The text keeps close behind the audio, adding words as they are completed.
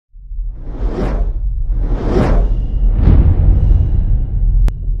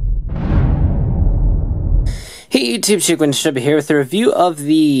Hey YouTube, Chick here with a review of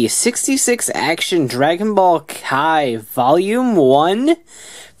the 66Action Dragon Ball Kai Volume 1,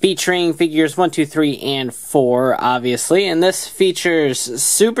 featuring figures 1, 2, 3, and 4, obviously, and this features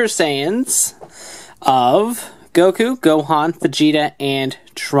Super Saiyans of Goku, Gohan, Vegeta, and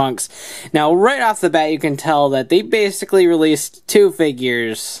Trunks. Now, right off the bat, you can tell that they basically released two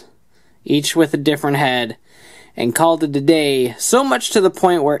figures, each with a different head, and called it a day, so much to the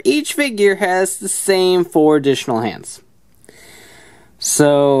point where each figure has the same 4 additional hands.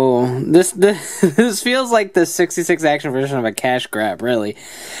 So, this feels like the 66Action version of a cash grab, really.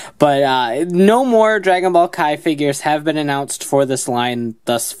 But, no more Dragon Ball Kai figures have been announced for this line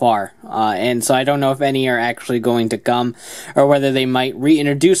thus far. And so I don't know if any are actually going to come, or whether they might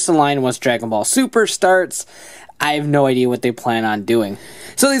reintroduce the line once Dragon Ball Super starts. I have no idea what they plan on doing.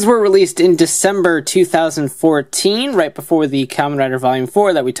 So these were released in December 2014, right before the Kamen Rider Volume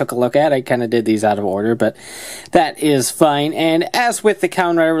 4 that we took a look at. I kind of did these out of order, but that is fine. And as with the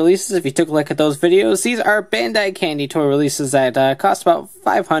Kamen Rider releases, if you took a look at those videos, these are Bandai candy toy releases that cost about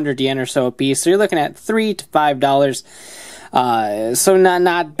 500 yen or so a piece. So you're looking at $3 to $5. So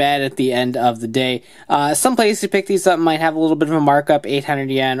not bad at the end of the day. Some places to pick these up might have a little bit of a markup, 800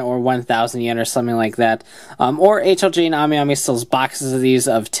 yen or 1,000 yen or something like that. Or HLJ and AmiAmi sells boxes of these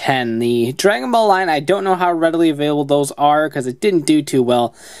of 10. The Dragon Ball line, I don't know how readily available those are because it didn't do too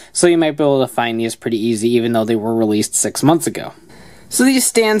well. So you might be able to find these pretty easy even though they were released 6 months ago. So these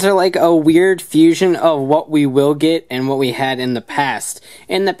stands are like a weird fusion of what we will get and what we had in the past.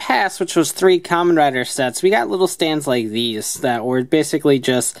 In the past, which was 3 Kamen Rider sets, we got little stands like these that were basically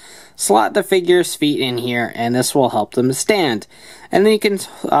just slot the figure's feet in here and this will help them stand. And then you can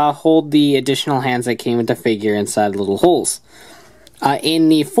hold the additional hands that came with the figure inside little holes. In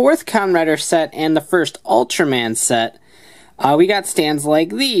the 4th Kamen Rider set and the 1st Ultraman set, we got stands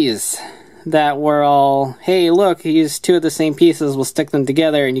like these. That were all, hey, look, use 2 of the same pieces, we'll stick them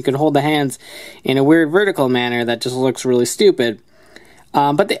together, and you can hold the hands in a weird vertical manner that just looks really stupid.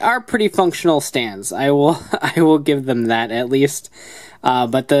 But they are pretty functional stands. I will give them that, at least.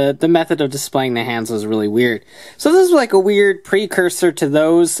 But the method of displaying the hands was really weird. So this is like a weird precursor to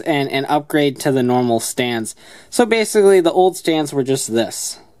those, and an upgrade to the normal stands. So basically, the old stands were just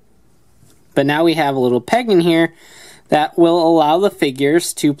this. But now we have a little peg in here that will allow the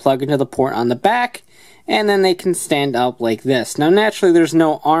figures to plug into the port on the back, and then they can stand up like this. Now naturally there's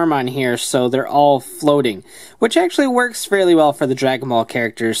no arm on here, so they're all floating, which actually works fairly well for the Dragon Ball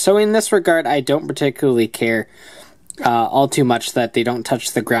characters. So in this regard, I don't particularly care all too much that they don't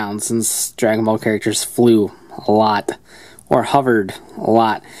touch the ground, since Dragon Ball characters flew a lot, or hovered a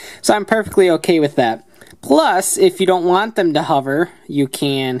lot. So I'm perfectly okay with that. Plus, if you don't want them to hover, you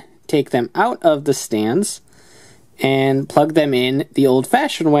can take them out of the stands and plug them in the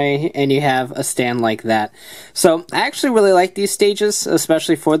old-fashioned way, and you have a stand like that. So I actually really like these stages,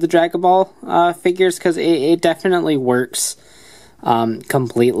 especially for the Dragon Ball figures, because it definitely works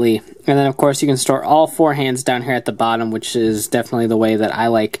completely. And then, of course, you can store all 4 hands down here at the bottom, which is definitely the way that I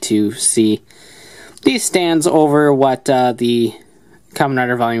like to see these stands over what the Kamen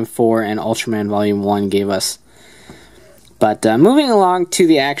Rider Volume 4 and Ultraman Volume 1 gave us. But moving along to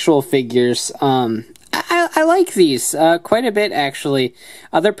the actual figures, I like these quite a bit, actually.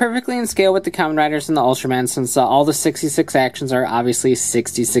 They're perfectly in scale with the Kamen Riders and the Ultraman, since all the 66 actions are obviously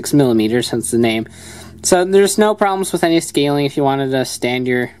 66 millimeters, hence the name. So there's no problems with any scaling if you wanted to stand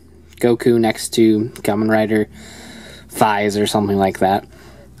your Goku next to Kamen Rider thighs or something like that.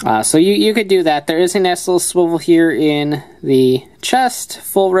 So you could do that. There is a nice little swivel here in the chest,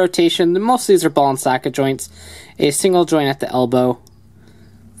 full rotation. Most of these are ball and socket joints. A single joint at the elbow.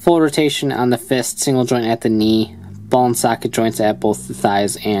 Full rotation on the fist, single joint at the knee, ball and socket joints at both the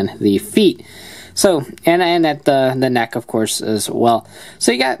thighs and the feet. So, and at the neck, of course, as well.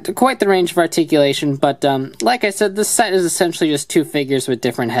 So you got quite the range of articulation, but like I said, this set is essentially just 2 figures with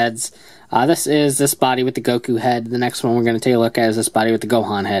different heads. This is this body with the Goku head. The next one we're going to take a look at is this body with the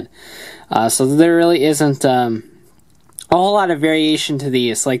Gohan head. So there really isn't a whole lot of variation to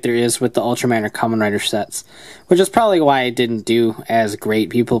these like there is with the Ultraman or Kamen Rider sets, which is probably why it didn't do as great.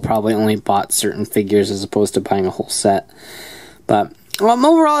 People probably only bought certain figures as opposed to buying a whole set. But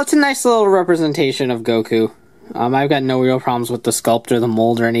overall, it's a nice little representation of Goku. I've got no real problems with the sculpt or the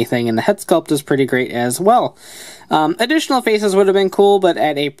mold or anything, and the head sculpt is pretty great as well. Additional faces would have been cool, but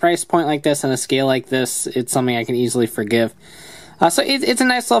at a price point like this and a scale like this, it's something I can easily forgive. So it's a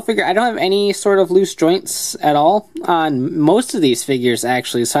nice little figure. I don't have any sort of loose joints at all on most of these figures,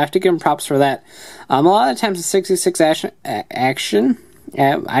 actually, so I have to give them props for that. A lot of times the 66 action,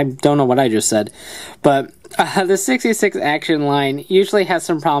 I don't know what I just said, but The 66 Action line usually has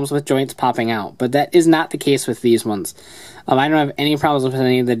some problems with joints popping out, but that is not the case with these ones. I don't have any problems with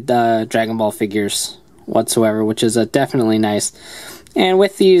any of the Dragon Ball figures whatsoever, which is definitely nice. And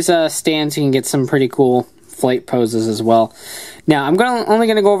with these stands, you can get some pretty cool flight poses as well. Now, I'm only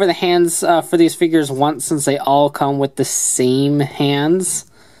going to go over the hands for these figures once, since they all come with the same hands,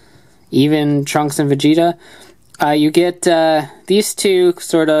 even Trunks and Vegeta. You get these two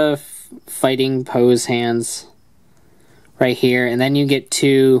sort of fighting pose hands right here, and then you get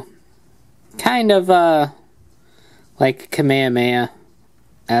two kind of like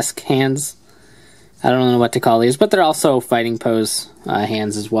Kamehameha-esque hands. I don't know what to call these, but they're also fighting pose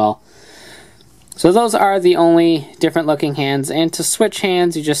hands as well. So those are the only different looking hands, and to switch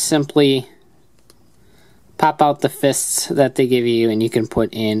hands you just simply pop out the fists that they give you, and you can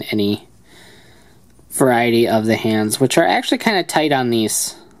put in any variety of the hands, which are actually kind of tight on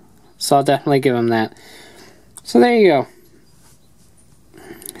these. So I'll definitely give them that. So there you go.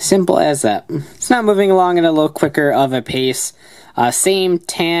 Simple as that. It's not moving along at a little quicker of a pace. Same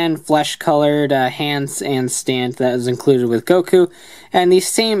tan, flesh-colored hands and stand that is included with Goku. And the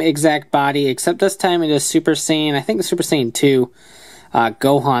same exact body, except this time it is Super Saiyan, I think Super Saiyan 2,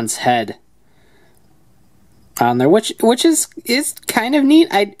 Gohan's head on there, which is kind of neat.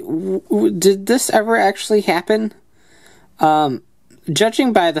 Did this ever actually happen?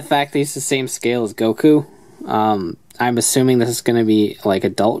 Judging by the fact that he's the same scale as Goku, I'm assuming this is going to be like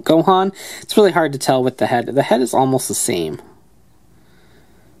adult Gohan. It's really hard to tell with the head. The head is almost the same.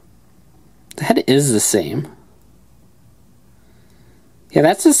 The head is the same. Yeah,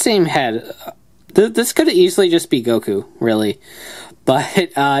 that's the same head. This could easily just be Goku, really. But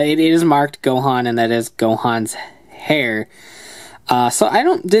it is marked Gohan, and that is Gohan's hair. So I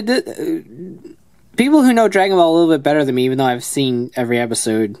don't... people who know Dragon Ball a little bit better than me, even though I've seen every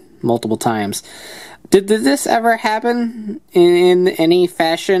episode multiple times, did this ever happen in any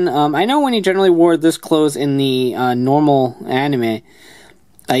fashion? I know when he generally wore this clothes in the normal anime,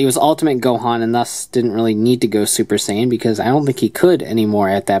 he was Ultimate Gohan and thus didn't really need to go Super Saiyan, because I don't think he could anymore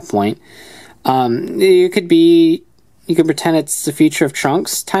at that point. You could pretend it's the future of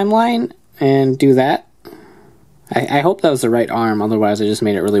Trunks timeline and do that. I hope that was the right arm, otherwise I just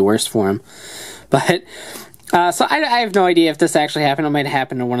made it really worse for him. But, so I have no idea if this actually happened. It might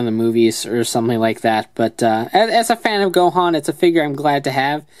happen in one of the movies or something like that. But as a fan of Gohan, it's a figure I'm glad to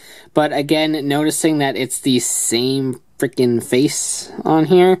have. But again, noticing that it's the same freaking face on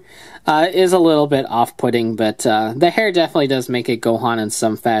here is a little bit off-putting. But the hair definitely does make it Gohan in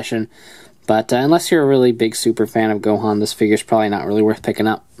some fashion. But unless you're a really big super fan of Gohan, this figure's probably not really worth picking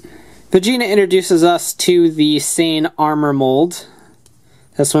up. Vegeta introduces us to the Saiyan armor mold.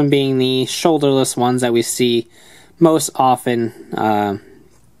 This one being the shoulderless ones that we see most often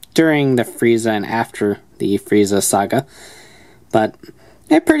during the Frieza and after the Frieza saga. But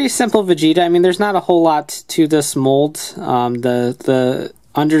a pretty simple Vegeta. I mean, there's not a whole lot to this mold. The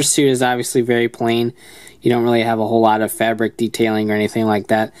undersuit is obviously very plain. You don't really have a whole lot of fabric detailing or anything like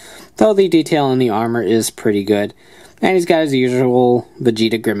that, though the detail in the armor is pretty good. And he's got his usual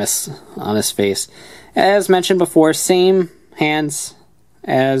Vegeta grimace on his face. As mentioned before, same hands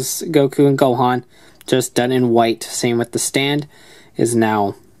as Goku and Gohan, just done in white. Same with the stand, is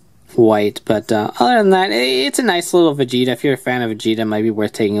now white. But other than that, it's a nice little Vegeta. If you're a fan of Vegeta, it might be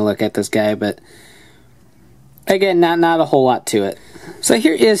worth taking a look at this guy. But again, not a whole lot to it. So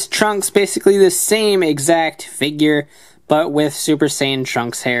here is Trunks, basically the same exact figure, but with Super Saiyan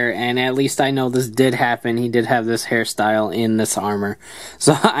Trunks hair, and at least I know this did happen. He did have this hairstyle in this armor,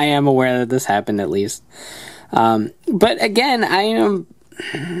 so I am aware that this happened at least. But again,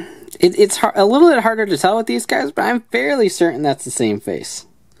 it's a little bit harder to tell with these guys, but I'm fairly certain that's the same face.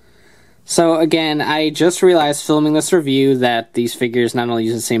 So again, I just realized filming this review that these figures not only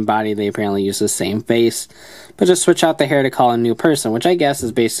use the same body, they apparently use the same face, but just switch out the hair to call a new person, which I guess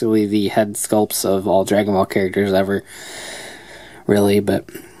is basically the head sculpts of all Dragon Ball characters ever, really. But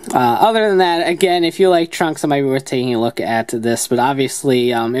other than that, again, if you like Trunks, it might be worth taking a look at this. But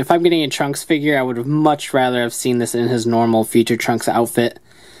obviously, if I'm getting a Trunks figure, I would have much rather have seen this in his normal future Trunks outfit,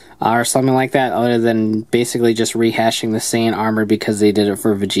 or something like that, other than basically just rehashing the Saiyan armor because they did it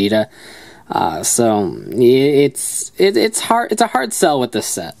for Vegeta. So it's hard. It's a hard sell with this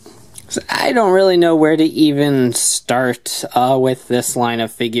set. So I don't really know where to even start with this line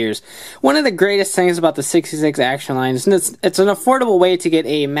of figures. One of the greatest things about the 66 Action line is it's an affordable way to get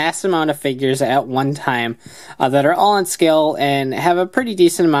a mass amount of figures at one time that are all on scale and have a pretty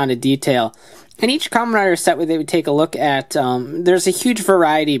decent amount of detail. In each Kamen Rider set they would take a look at, there's a huge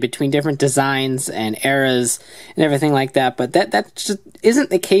variety between different designs and eras and everything like that, but that just isn't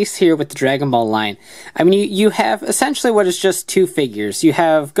the case here with the Dragon Ball line. I mean, you have essentially what is just two figures. You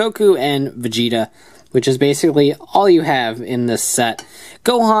have Goku and Vegeta, which is basically all you have in this set.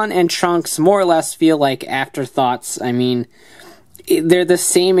 Gohan and Trunks more or less feel like afterthoughts. I mean, they're the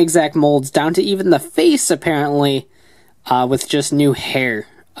same exact molds, down to even the face, apparently, with just new hair.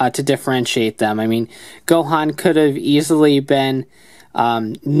 To differentiate them. I mean, Gohan could have easily been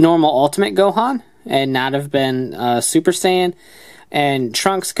normal Ultimate Gohan and not have been Super Saiyan, and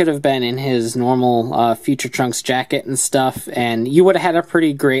Trunks could have been in his normal Future Trunks jacket and stuff, and you would have had a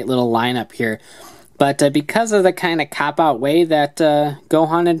pretty great little lineup here. But because of the kind of cop-out way that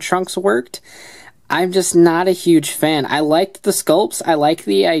Gohan and Trunks worked, I'm just not a huge fan. I liked the sculpts, I like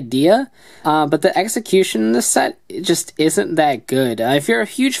the idea, but the execution in this set just isn't that good. If you're a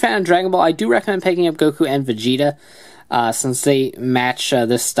huge fan of Dragon Ball, I do recommend picking up Goku and Vegeta, since they match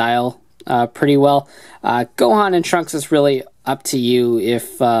this style pretty well. Gohan and Trunks is really up to you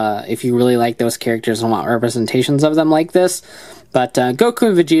if you really like those characters and want representations of them like this. But Goku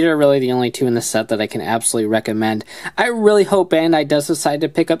and Vegeta are really the only two in the set that I can absolutely recommend. I really hope Bandai does decide to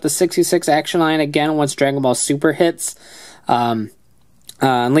pick up the 66 Action line again once Dragon Ball Super hits.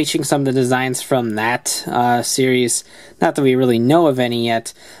 Unleashing some of the designs from that series, not that we really know of any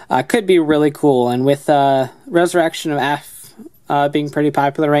yet, could be really cool. And with Resurrection of F being pretty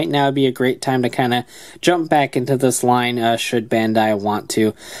popular right now, it'd be a great time to kind of jump back into this line should Bandai want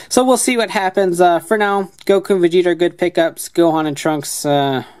to. So we'll see what happens. For now, Goku and Vegeta are good pickups. Gohan and Trunks,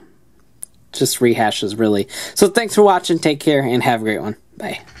 just rehashes, really. So thanks for watching, take care, and have a great one.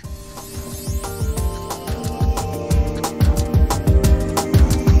 Bye.